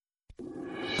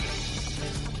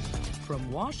From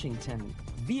Washington,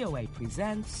 VOA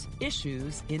presents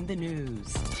Issues in the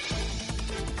News.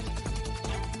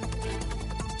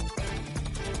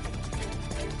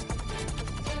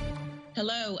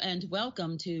 Hello and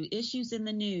welcome to Issues in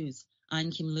the News.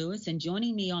 I'm Kim Lewis, and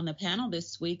joining me on the panel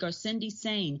this week are Cindy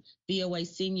Sain, VOA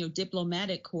Senior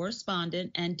Diplomatic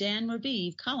Correspondent, and Dan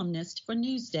Raviv, columnist for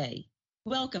Newsday.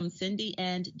 Welcome, Cindy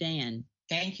and Dan.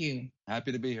 Thank you.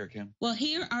 Happy to be here, Kim. Well,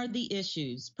 here are the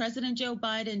issues. President Joe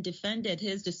Biden defended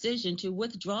his decision to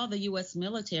withdraw the U.S.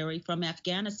 military from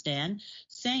Afghanistan,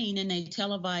 saying in a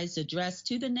televised address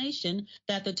to the nation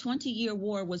that the 20-year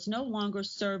war was no longer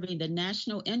serving the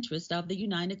national interest of the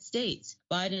United States.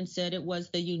 Biden said it was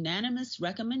the unanimous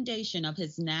recommendation of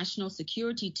his national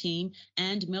security team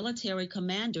and military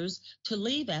commanders to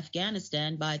leave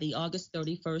Afghanistan by the August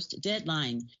 31st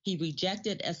deadline. He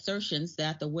rejected assertions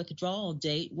that the withdrawal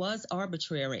date was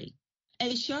arbitrary.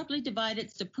 A sharply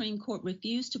divided Supreme Court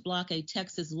refused to block a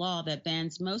Texas law that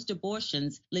bans most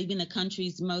abortions, leaving the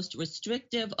country's most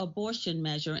restrictive abortion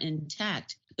measure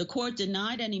intact. The court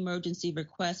denied an emergency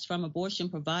request from abortion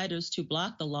providers to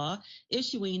block the law,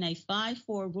 issuing a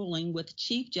 5-4 ruling with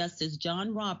Chief Justice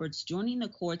John Roberts joining the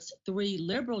court's 3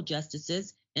 liberal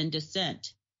justices in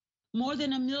dissent. More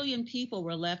than 1 million people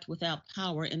were left without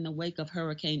power in the wake of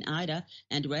Hurricane Ida,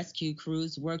 and rescue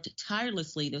crews worked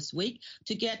tirelessly this week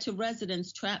to get to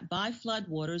residents trapped by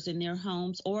floodwaters in their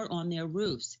homes or on their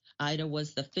roofs. Ida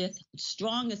was the 5th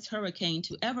strongest hurricane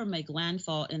to ever make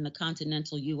landfall in the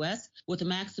continental U.S., with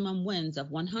maximum winds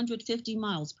of 150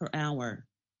 miles per hour.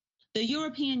 The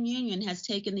European Union has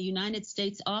taken the United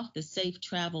States off the safe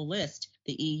travel list.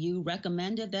 The EU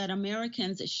recommended that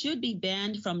Americans should be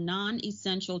banned from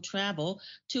non-essential travel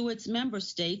to its member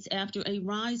states after a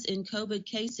rise in COVID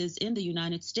cases in the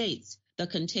United States. The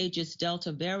contagious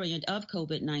Delta variant of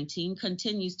COVID-19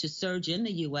 continues to surge in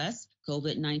the U.S.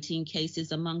 COVID-19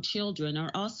 cases among children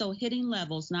are also hitting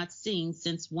levels not seen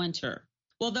since winter.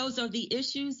 Well, those are the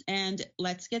issues, and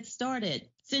let's get started.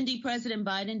 Cindy, President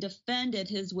Biden defended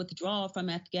his withdrawal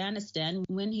from Afghanistan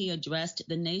when he addressed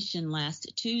the nation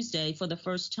last Tuesday for the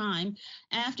first time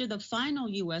after the final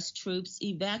U.S. troops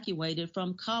evacuated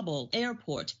from Kabul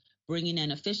airport, bringing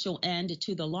an official end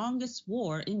to the longest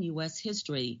war in U.S.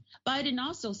 history. Biden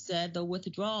also said the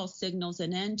withdrawal signals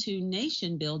an end to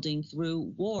nation building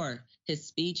through war. His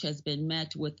speech has been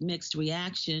met with mixed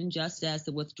reaction, just as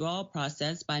the withdrawal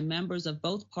process by members of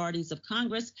both parties of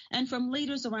Congress and from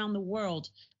leaders around the world.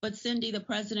 But Cindy, the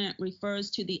president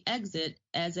refers to the exit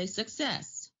as a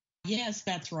success. Yes,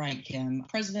 that's right, Kim.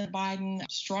 President Biden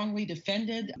strongly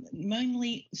defended,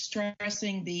 mainly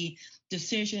stressing the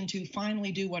decision to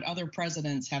finally do what other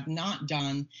presidents have not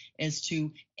done, is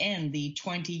to end the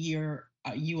 20-year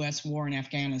U.S. war in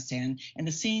Afghanistan. And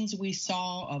the scenes we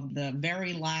saw of the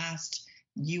very last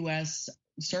U.S.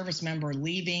 service member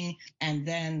leaving, and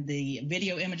then the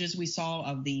video images we saw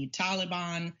of the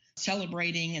Taliban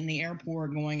celebrating in the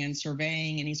airport, going and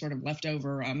surveying any sort of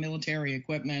leftover military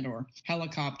equipment or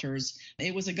helicopters.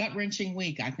 It was a gut-wrenching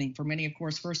week, I think, for many, of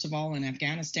course, first of all in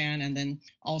Afghanistan, and then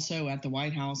also at the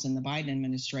White House and the Biden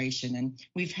administration. And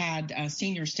we've had a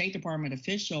senior State Department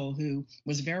official who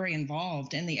was very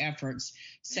involved in the efforts,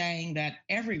 saying that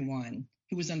everyone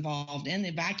who was involved in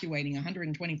evacuating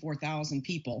 124,000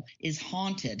 people is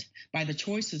haunted by the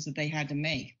choices that they had to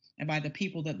make and by the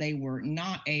people that they were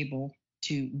not able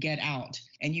to get out.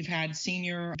 And you've had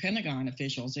senior Pentagon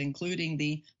officials, including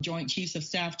the Joint Chiefs of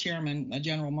Staff Chairman,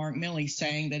 General Mark Milley,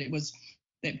 saying that it was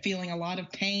feeling a lot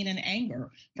of pain and anger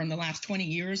from the last 20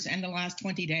 years and the last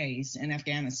 20 days in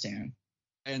Afghanistan.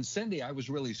 And Cindy, I was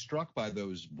really struck by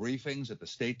those briefings at the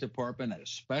State Department, and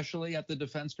especially at the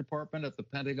Defense Department, at the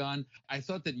Pentagon. I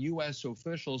thought that U.S.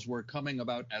 officials were coming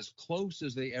about as close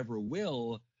as they ever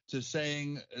will to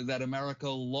saying that America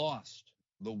lost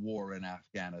the war in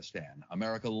Afghanistan.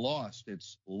 America lost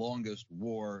its longest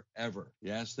war ever.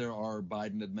 Yes, there are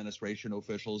Biden administration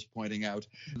officials pointing out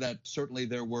that certainly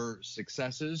there were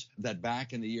successes, that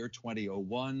back in the year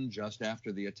 2001, just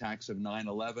after the attacks of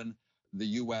 9/11, the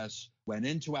U.S. went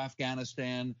into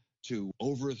Afghanistan to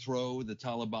overthrow the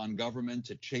Taliban government,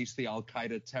 to chase the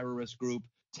al-Qaeda terrorist group.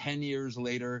 10 years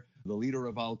later, the leader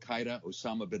of al-Qaeda,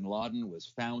 Osama bin Laden,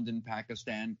 was found in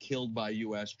Pakistan, killed by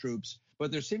U.S. troops.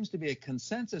 But there seems to be a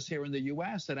consensus here in the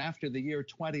U.S. that after the year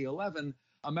 2011,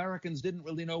 Americans didn't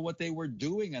really know what they were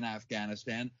doing in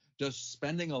Afghanistan, just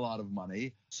spending a lot of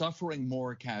money, suffering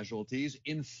more casualties,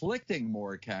 inflicting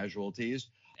more casualties,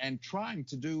 and trying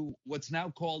to do what's now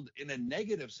called, in a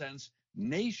negative sense,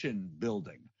 nation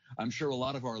building. I'm sure a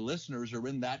lot of our listeners are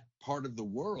in that part of the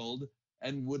world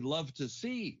and would love to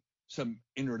see some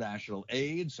international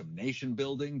aid, some nation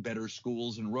building, better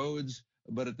schools and roads.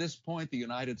 But at this point, the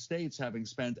United States, having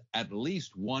spent at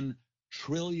least $1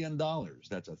 trillion,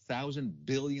 that's $1,000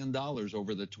 billion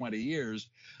over the 20 years,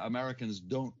 Americans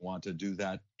don't want to do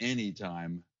that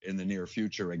anytime in the near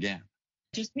future again.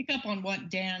 Just pick up on what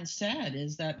Dan said,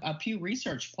 is that a Pew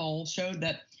Research poll showed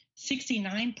that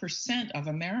 69% of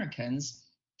Americans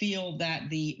feel that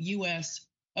the U.S.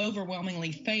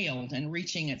 overwhelmingly failed in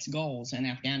reaching its goals in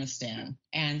Afghanistan.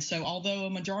 And so although a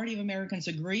majority of Americans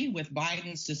agree with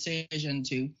Biden's decision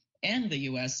to end the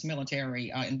U.S.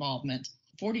 military involvement,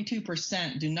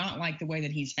 42% do not like the way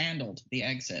that he's handled the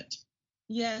exit.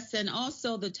 Yes, and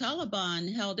also the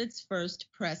Taliban held its first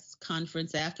press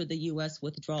conference after the U.S.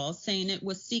 withdrawal, saying it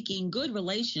was seeking good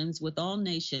relations with all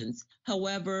nations.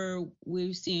 However,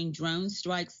 we're seeing drone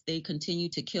strikes. They continue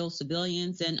to kill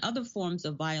civilians, and other forms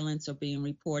of violence are being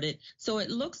reported. So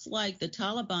it looks like the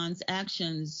Taliban's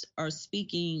actions are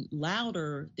speaking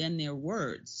louder than their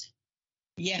words.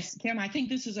 Yes, Kim, I think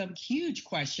this is a huge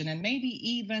question, and maybe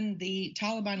even the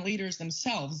Taliban leaders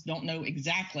themselves don't know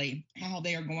exactly how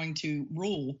they are going to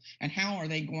rule and how are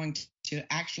they going to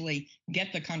actually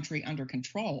get the country under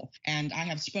control. And I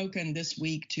have spoken this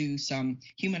week to some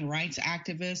human rights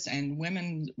activists and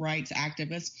women's rights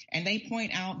activists, and they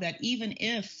point out that even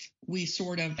if we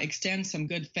sort of extend some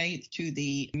good faith to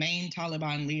the main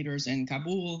Taliban leaders in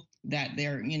Kabul, that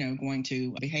they're, going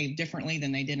to behave differently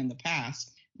than they did in the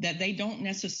past, that they don't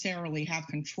necessarily have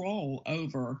control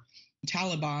over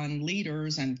Taliban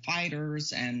leaders and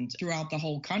fighters and throughout the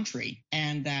whole country,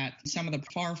 and that some of the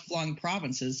far-flung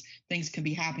provinces, things can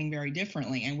be happening very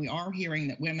differently. And we are hearing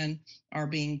that women are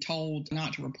being told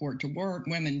not to report to work.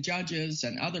 Women judges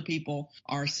and other people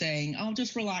are saying, oh,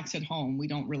 just relax at home. We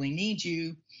don't really need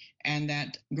you. And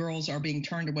that girls are being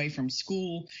turned away from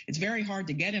school. It's very hard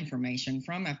to get information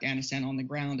from Afghanistan on the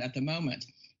ground at the moment.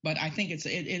 But I think it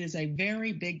is a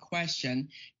very big question,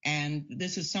 and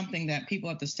this is something that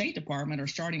people at the State Department are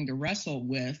starting to wrestle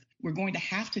with. We're going to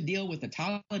have to deal with the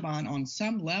Taliban on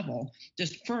some level,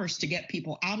 just first to get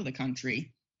people out of the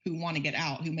country who want to get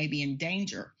out, who may be in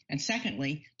danger, and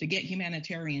secondly, to get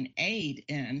humanitarian aid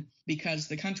in, because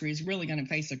the country is really going to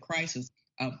face a crisis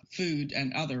of food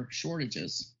and other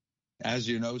shortages. As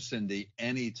you know, Cindy,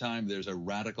 anytime there's a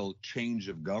radical change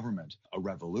of government, a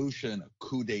revolution, a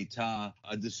coup d'etat,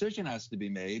 a decision has to be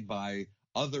made by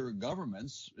other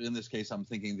governments. In this case, I'm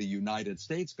thinking the United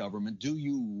States government. Do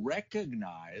you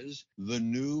recognize the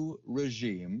new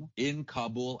regime in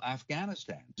Kabul,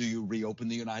 Afghanistan? Do you reopen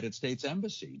the United States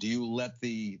embassy? Do you let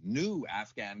the new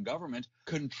Afghan government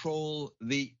control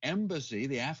the embassy,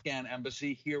 the Afghan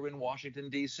embassy here in Washington,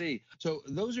 D.C.? So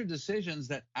those are decisions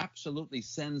that absolutely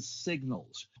send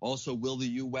signals. Also, will the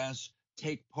U.S.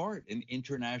 take part in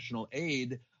international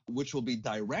aid, which will be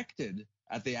directed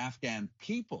at the Afghan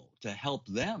people to help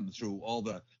them through all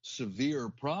the severe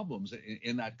problems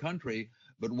in that country?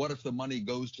 But what if the money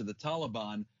goes to the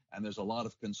Taliban? And there's a lot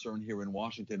of concern here in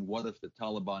Washington. What if the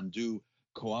Taliban do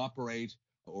cooperate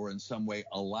or in some way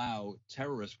allow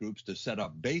terrorist groups to set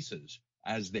up bases,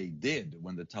 as they did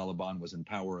when the Taliban was in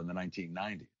power in the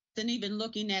 1990s? And even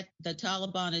looking at the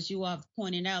Taliban, as you have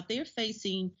pointed out, they're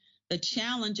facing the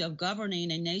challenge of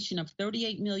governing a nation of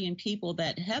 38 million people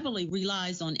that heavily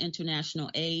relies on international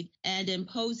aid and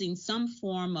imposing some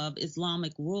form of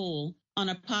Islamic rule on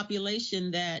a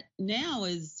population that now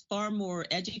is far more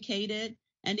educated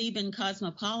and even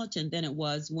cosmopolitan than it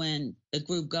was when the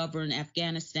group governed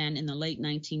Afghanistan in the late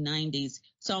 1990s.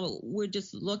 So we're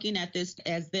just looking at this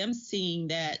as them seeing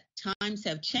that times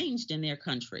have changed in their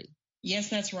country.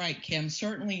 Yes, that's right, Kim.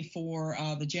 Certainly for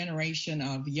the generation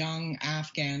of young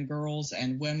Afghan girls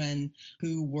and women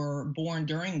who were born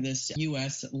during this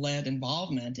U.S.-led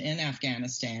involvement in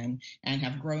Afghanistan and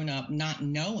have grown up not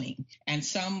knowing. And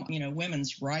some,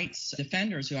 women's rights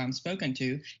defenders who I've spoken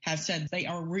to have said they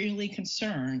are really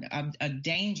concerned of a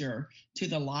danger to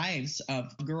the lives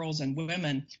of girls and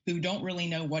women who don't really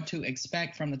know what to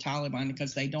expect from the Taliban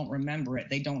because they don't remember it.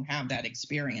 They don't have that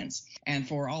experience. And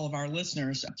for all of our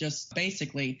listeners, just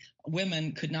basically,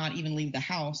 women could not even leave the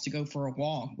house to go for a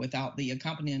walk without the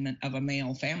accompaniment of a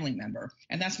male family member.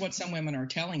 And that's what some women are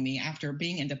telling me after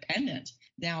being independent.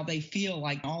 Now they feel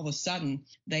like all of a sudden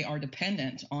they are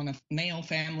dependent on a male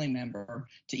family member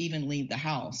to even leave the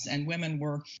house. And women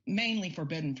were mainly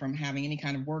forbidden from having any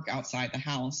kind of work outside the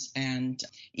house, and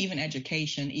even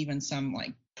education, even some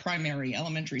like primary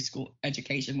elementary school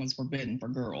education was forbidden for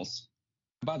girls.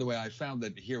 By the way, I found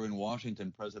that here in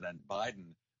Washington, President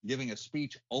Biden giving a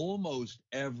speech almost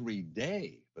every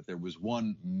day, but there was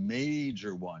one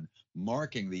major one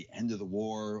marking the end of the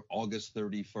war, August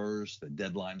 31st, the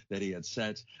deadline that he had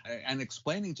set, and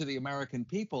explaining to the American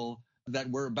people that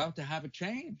we're about to have a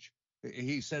change.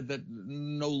 He said that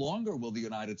no longer will the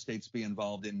United States be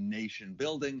involved in nation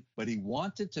building, but he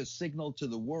wanted to signal to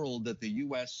the world that the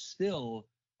U.S. still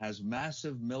has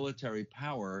massive military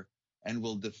power and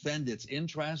will defend its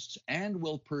interests and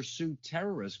will pursue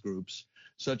terrorist groups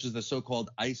such as the so-called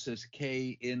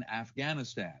ISIS-K in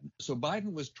Afghanistan. So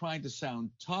Biden was trying to sound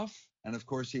tough, and of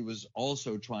course he was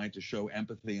also trying to show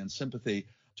empathy and sympathy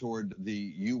toward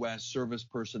the U.S. service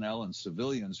personnel and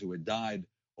civilians who had died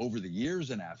over the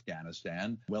years in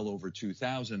Afghanistan, well over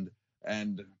 2,000,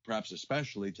 and perhaps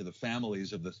especially to the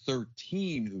families of the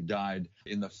 13 who died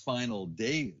in the final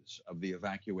days of the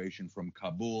evacuation from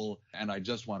Kabul. And I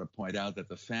just want to point out that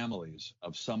the families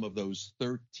of some of those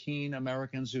 13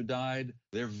 Americans who died,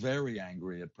 they're very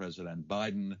angry at President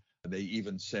Biden. They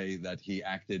even say that he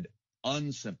acted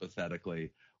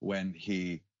unsympathetically when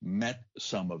he met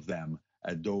some of them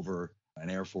at Dover, an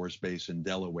Air Force base in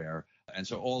Delaware. And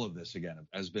so all of this, again,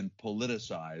 has been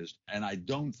politicized, and I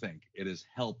don't think it has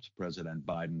helped President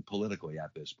Biden politically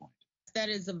at this point. That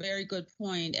is a very good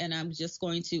point, and I'm just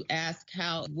going to ask,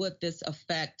 how would this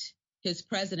affect his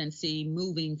presidency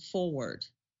moving forward?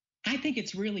 I think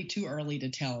it's really too early to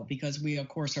tell because we, of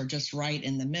course, are just right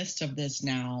in the midst of this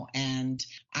now. And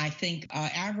I think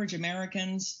average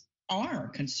Americans are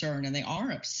concerned and they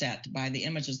are upset by the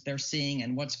images they're seeing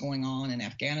and what's going on in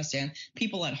Afghanistan.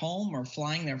 People at home are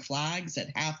flying their flags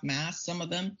at half-mast, some of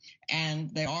them, and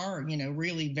they are,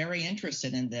 really very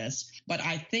interested in this. But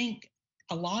I think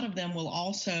a lot of them will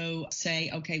also say,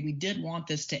 okay, we did want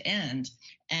this to end.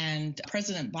 And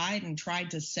President Biden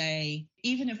tried to say,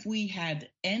 even if we had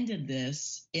ended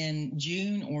this in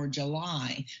June or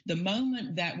July, the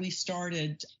moment that we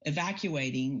started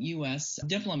evacuating U.S.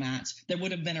 diplomats, there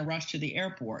would have been a rush to the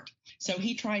airport. So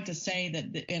he tried to say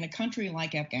that in a country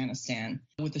like Afghanistan,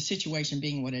 with the situation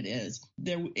being what it is,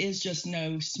 there is just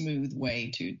no smooth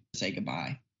way to say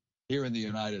goodbye. Here in the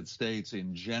United States,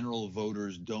 in general,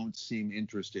 voters don't seem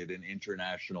interested in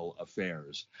international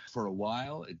affairs. For a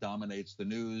while, it dominates the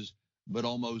news, but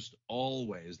almost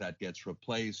always that gets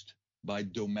replaced by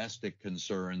domestic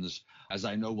concerns, as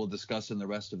I know we'll discuss in the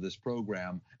rest of this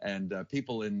program. And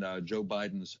people in Joe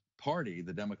Biden's party,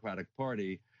 the Democratic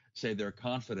Party, say they're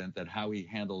confident that how he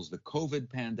handles the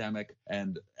COVID pandemic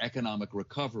and economic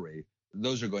recovery,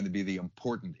 those are going to be the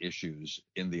important issues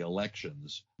in the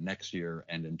elections next year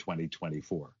and in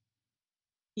 2024.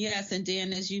 Yes, and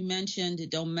Dan, as you mentioned,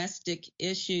 domestic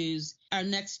issues. Our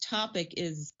next topic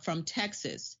is from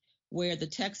Texas, where the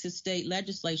Texas state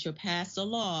legislature passed a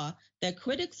law that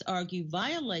critics argue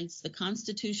violates the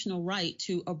constitutional right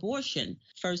to abortion,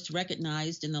 first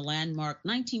recognized in the landmark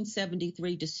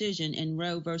 1973 decision in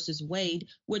Roe versus Wade,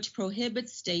 which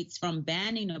prohibits states from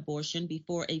banning abortion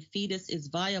before a fetus is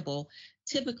viable,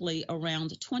 typically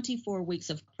around 24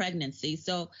 weeks of pregnancy.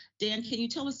 So, Dan, can you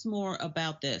tell us more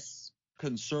about this?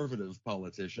 Conservative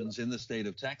politicians in the state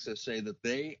of Texas say that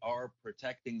they are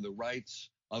protecting the rights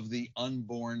of the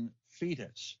unborn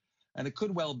fetus. And it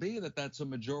could well be that that's a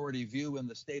majority view in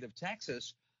the state of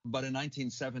Texas. But in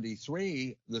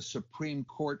 1973, the Supreme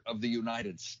Court of the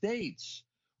United States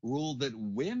ruled that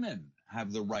women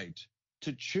have the right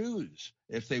to choose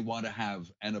if they want to have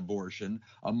an abortion,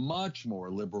 a much more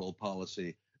liberal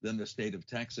policy than the state of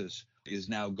Texas is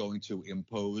now going to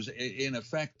impose. In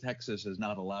effect, Texas is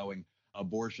not allowing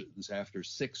abortions after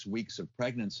 6 weeks of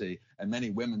pregnancy, and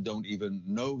many women don't even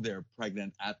know they're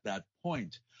pregnant at that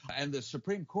point. And the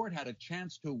Supreme Court had a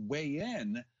chance to weigh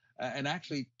in and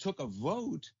actually took a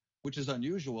vote, which is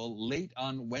unusual, late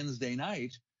on Wednesday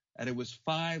night, and it was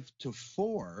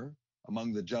 5-4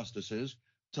 among the justices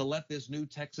to let this new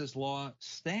Texas law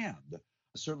stand.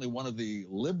 Certainly one of the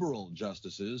liberal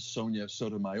justices, Sonia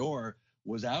Sotomayor,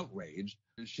 was outraged.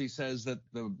 She says that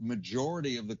the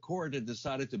majority of the court had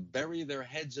decided to bury their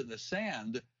heads in the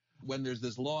sand when there's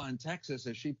this law in Texas,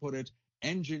 as she put it,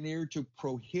 engineered to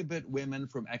prohibit women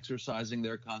from exercising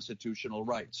their constitutional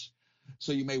rights.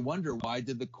 So you may wonder, why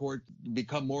did the court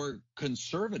become more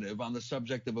conservative on the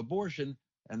subject of abortion?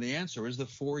 And the answer is the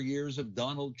 4 years of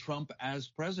Donald Trump as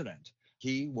president.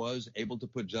 He was able to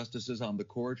put justices on the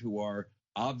court who are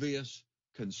obvious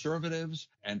conservatives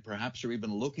and perhaps are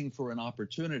even looking for an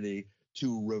opportunity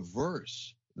to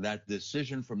reverse that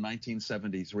decision from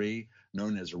 1973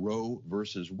 known as Roe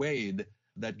versus Wade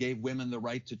that gave women the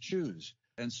right to choose.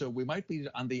 And so we might be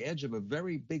on the edge of a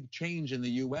very big change in the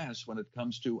U.S. when it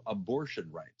comes to abortion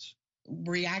rights.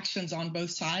 Reactions on both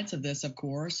sides of this, of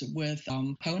course, with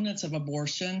opponents of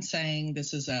abortion saying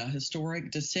this is a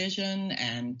historic decision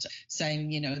and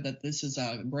saying, that this is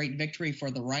a great victory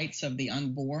for the rights of the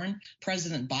unborn.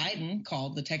 President Biden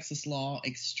called the Texas law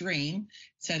extreme,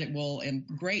 said it will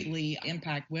greatly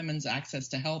impact women's access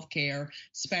to health care,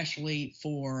 especially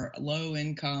for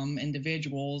low-income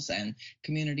individuals and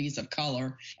communities of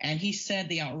color. And he said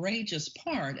the outrageous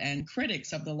part, and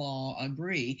critics of the law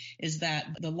agree, is that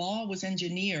the law was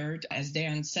engineered, as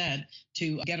Dan said,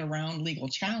 to get around legal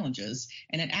challenges,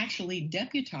 and it actually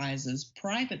deputizes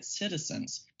private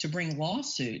citizens to bring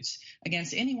lawsuits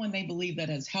against anyone they believe that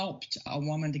has helped a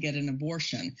woman to get an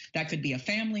abortion. That could be a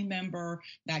family member,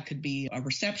 that could be a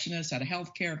receptionist at a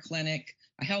healthcare clinic,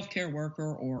 a healthcare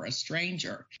worker, or a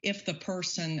stranger. If the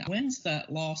person wins the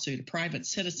lawsuit, a private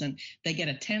citizen, they get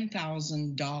a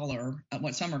 $10,000,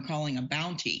 what some are calling a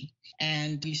bounty.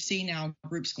 And you see now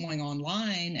groups going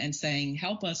online and saying,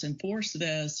 help us enforce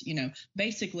this.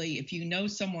 Basically, if you know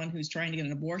someone who's trying to get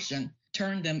an abortion,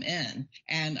 turn them in.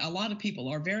 And a lot of people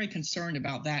are very concerned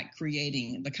about that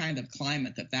creating the kind of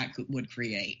climate that would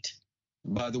create.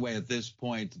 By the way, at this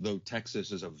point, though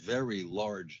Texas is a very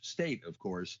large state, of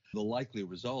course, the likely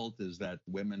result is that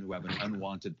women who have an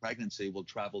unwanted pregnancy will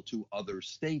travel to other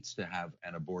states to have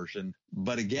an abortion.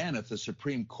 But again, if the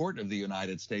Supreme Court of the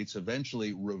United States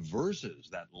eventually reverses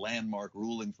that landmark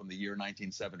ruling from the year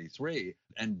 1973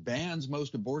 and bans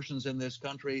most abortions in this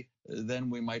country,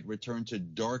 then we might return to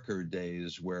darker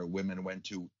days where women went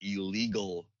to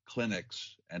illegal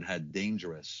clinics and had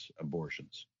dangerous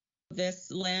abortions.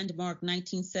 This landmark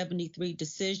 1973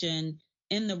 decision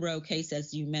in the Roe case,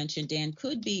 as you mentioned, Dan,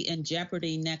 could be in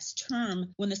jeopardy next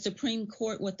term when the Supreme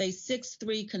Court, with a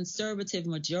 6-3 conservative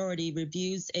majority,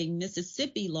 reviews a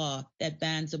Mississippi law that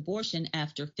bans abortion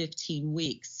after 15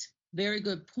 weeks. Very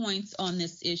good points on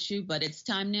this issue, but it's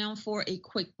time now for a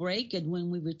quick break. And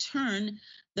when we return,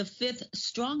 the fifth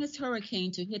strongest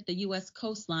hurricane to hit the U.S.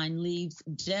 coastline leaves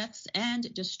deaths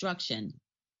and destruction.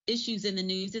 Issues in the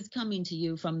News is coming to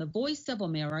you from the Voice of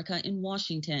America in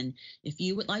Washington. If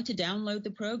you would like to download the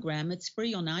program, it's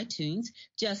free on iTunes.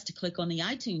 Just click on the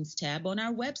iTunes tab on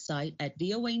our website at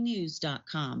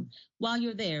voanews.com. While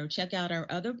you're there, check out our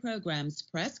other programs,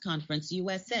 Press Conference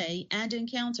USA and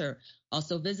Encounter.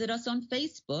 Also visit us on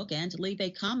Facebook and leave a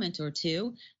comment or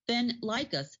two. Then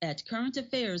like us at Current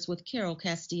Affairs with Carol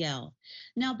Castiel.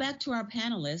 Now back to our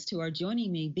panelists who are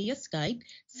joining me via Skype,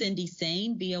 Cindy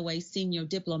Sain, VOA Senior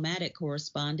Diplomatic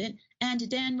Correspondent, and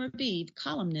Dan Raviv,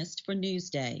 columnist for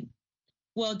Newsday.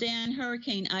 Well, Dan,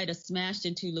 Hurricane Ida smashed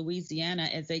into Louisiana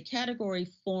as a Category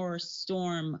 4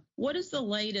 storm. What is the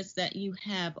latest that you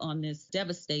have on this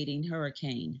devastating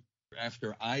hurricane?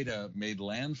 After Ida made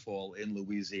landfall in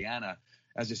Louisiana,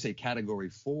 as I say, Category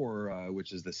 4,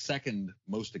 which is the second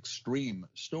most extreme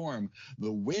storm,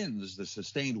 the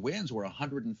sustained winds were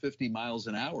 150 miles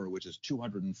an hour, which is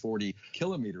 240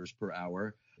 kilometers per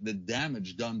hour. The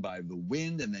damage done by the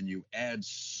wind, and then you add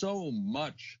so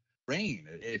much rain.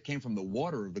 It came from the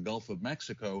water of the Gulf of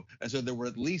Mexico. And so there were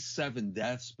at least 7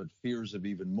 deaths, but fears of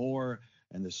even more.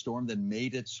 And the storm then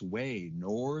made its way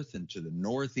north into the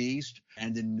northeast,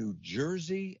 and in New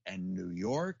Jersey and New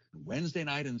York, Wednesday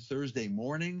night and Thursday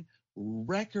morning,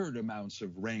 record amounts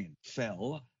of rain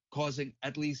fell, causing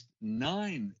at least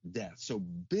 9 deaths. So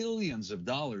billions of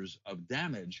dollars of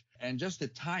damage. And just to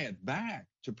tie it back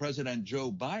to President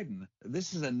Joe Biden,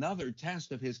 this is another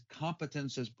test of his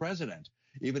competence as president.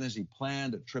 Even as he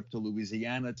planned a trip to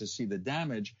Louisiana to see the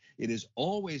damage, it is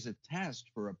always a test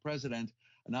for a president,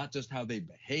 not just how they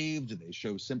behave, do they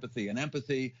show sympathy and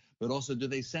empathy, but also do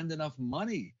they send enough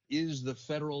money? Is the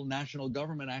federal national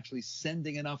government actually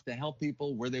sending enough to help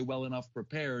people? Were they well enough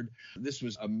prepared? This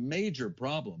was a major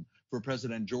problem for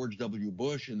President George W.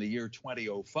 Bush in the year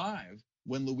 2005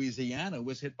 when Louisiana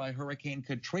was hit by Hurricane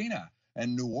Katrina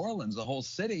and New Orleans, the whole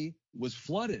city, was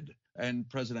flooded. And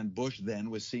President Bush then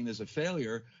was seen as a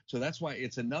failure. So that's why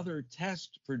it's another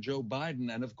test for Joe Biden.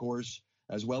 And of course,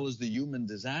 as well as the human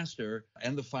disaster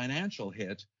and the financial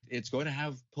hit, it's going to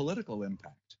have political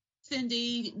impact.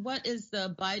 Cindy, what is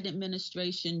the Biden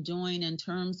administration doing in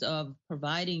terms of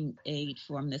providing aid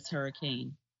from this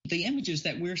hurricane? The images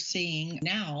that we're seeing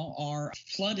now are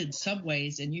flooded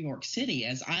subways in New York City,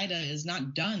 as Ida is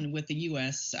not done with the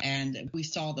U.S. And we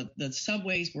saw that the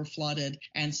subways were flooded.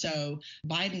 And so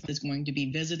Biden is going to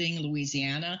be visiting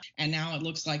Louisiana. And now it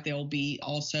looks like there will be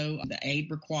also the aid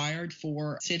required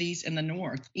for cities in the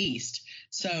northeast.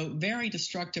 So very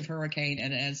destructive hurricane.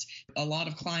 And as a lot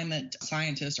of climate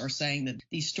scientists are saying that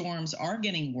these storms are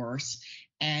getting worse.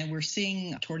 And we're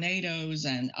seeing tornadoes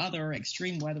and other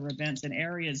extreme weather events in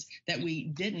areas that we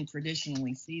didn't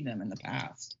traditionally see them in the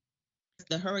past.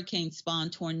 The hurricane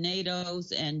spawned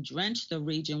tornadoes and drenched the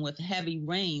region with heavy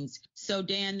rains. So,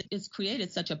 Dan, it's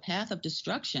created such a path of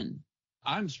destruction.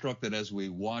 I'm struck that as we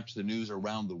watch the news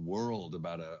around the world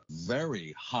about a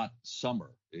very hot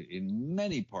summer in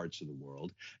many parts of the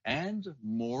world and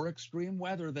more extreme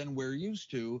weather than we're used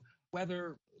to,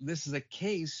 whether this is a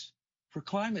case for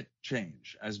climate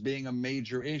change as being a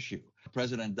major issue.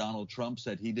 President Donald Trump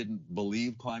said he didn't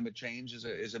believe climate change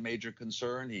is a major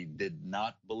concern. He did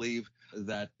not believe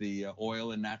that the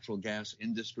oil and natural gas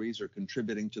industries are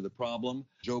contributing to the problem.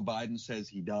 Joe Biden says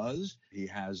he does. He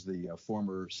has the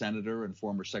former senator and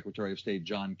former Secretary of State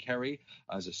John Kerry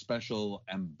as a special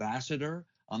ambassador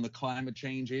on the climate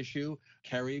change issue.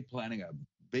 Kerry planning a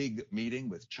big meeting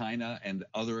with China and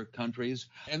other countries.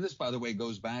 And this, by the way,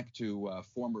 goes back to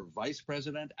former Vice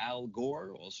President Al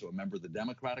Gore, also a member of the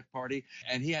Democratic Party.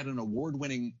 And he had an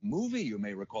award-winning movie, you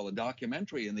may recall, a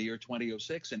documentary in the year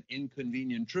 2006, An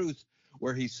Inconvenient Truth,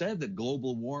 where he said that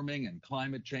global warming and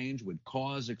climate change would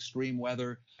cause extreme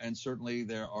weather. And certainly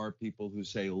there are people who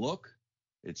say, look,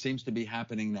 it seems to be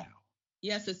happening now.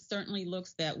 Yes, it certainly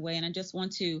looks that way. And I just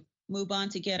want to move on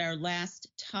to get our last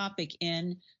topic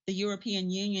in. The European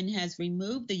Union has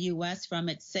removed the U.S. from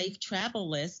its safe travel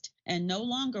list and no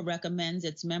longer recommends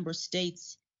its member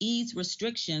states ease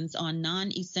restrictions on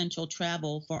non-essential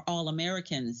travel for all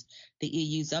Americans. The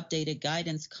EU's updated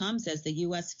guidance comes as the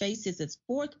U.S. faces its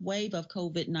fourth wave of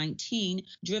COVID-19,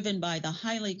 driven by the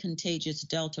highly contagious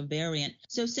Delta variant.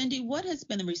 So, Cindy, what has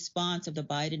been the response of the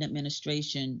Biden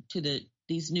administration to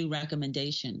these new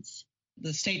recommendations?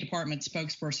 The State Department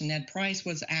spokesperson, Ned Price,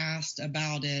 was asked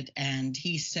about it, and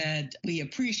he said, we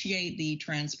appreciate the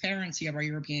transparency of our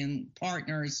European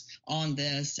partners on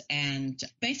this. And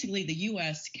basically, the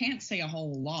U.S. can't say a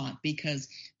whole lot because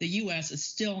the U.S. is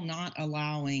still not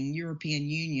allowing European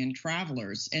Union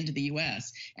travelers into the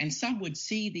U.S. And some would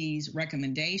see these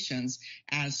recommendations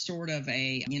as sort of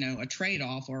a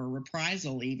trade-off or a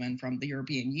reprisal even from the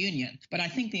European Union. But I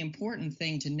think the important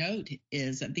thing to note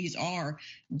is that these are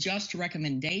just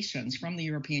recommendations from the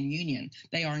European Union.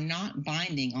 They are not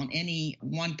binding on any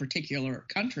one particular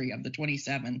country of the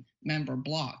 27-member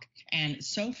bloc. And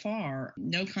so far,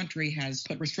 no country has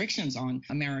put restrictions on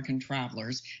American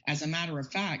travelers. As a matter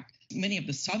of fact, many of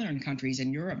the southern countries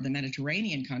in Europe, the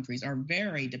Mediterranean countries, are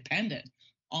very dependent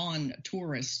on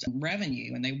tourist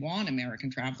revenue, and they want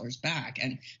American travelers back.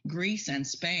 And Greece and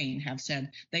Spain have said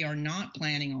they are not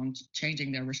planning on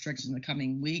changing their restrictions in the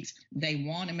coming weeks. They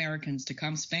want Americans to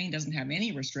come. Spain doesn't have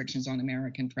any restrictions on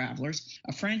American travelers.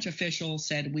 A French official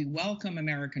said, we welcome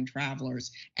American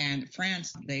travelers. And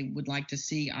France, they would like to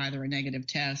see either a negative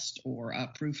test or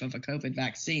a proof of a COVID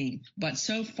vaccine. But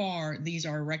so far, these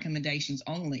are recommendations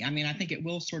only. I mean, I think it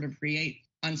will sort of create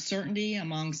uncertainty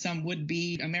among some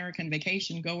would-be American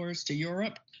vacation goers to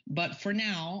Europe. But for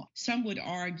now, some would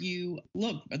argue,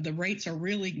 look, the rates are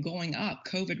really going up,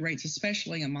 COVID rates,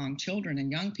 especially among children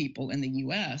and young people in the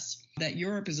U.S., that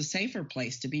Europe is a safer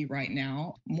place to be right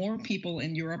now. More people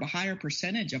in Europe, a higher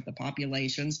percentage of the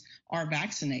populations are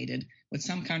vaccinated, with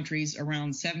some countries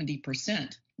around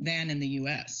 70% than in the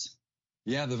U.S.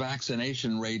 Yeah, the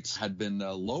vaccination rates had been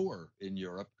lower in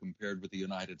Europe compared with the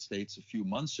United States a few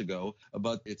months ago.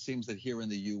 But it seems that here in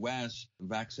the U.S.,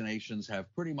 vaccinations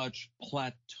have pretty much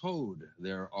plateaued.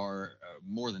 There are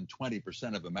more than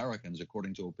 20% of Americans,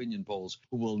 according to opinion polls,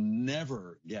 who will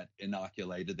never get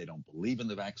inoculated. They don't believe in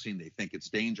the vaccine. They think it's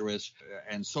dangerous.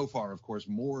 And so far, of course,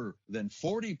 more than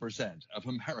 40% of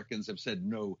Americans have said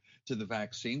no to the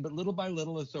vaccine. But little by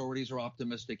little, authorities are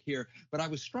optimistic here. But I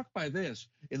was struck by this.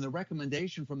 In the recommendation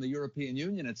from the European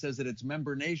Union, it says that its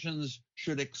member nations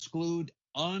should exclude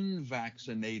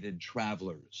unvaccinated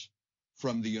travelers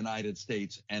from the United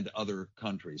States and other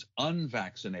countries,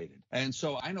 unvaccinated. And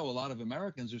so I know a lot of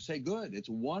Americans who say, good, it's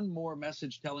one more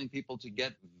message telling people to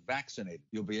get vaccinated.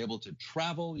 You'll be able to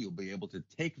travel, you'll be able to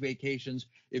take vacations.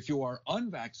 If you are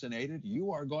unvaccinated,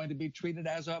 you are going to be treated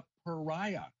as a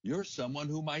pariah. You're someone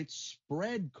who might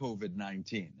spread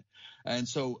COVID-19. And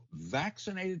so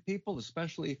vaccinated people,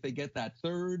 especially if they get that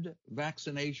third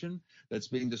vaccination that's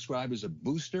being described as a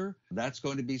booster, that's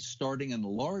going to be starting in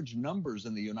large numbers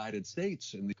in the United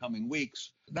States in the coming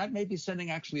weeks. That may be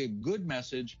sending actually a good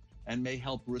message and may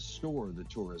help restore the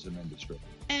tourism industry.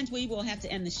 And we will have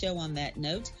to end the show on that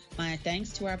note. My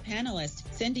thanks to our panelists,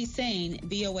 Cindy Sain,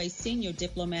 VOA Senior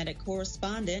Diplomatic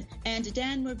Correspondent, and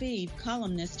Dan Raviv,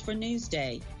 columnist for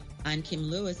Newsday. I'm Kim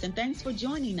Lewis, and thanks for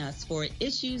joining us for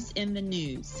Issues in the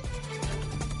News.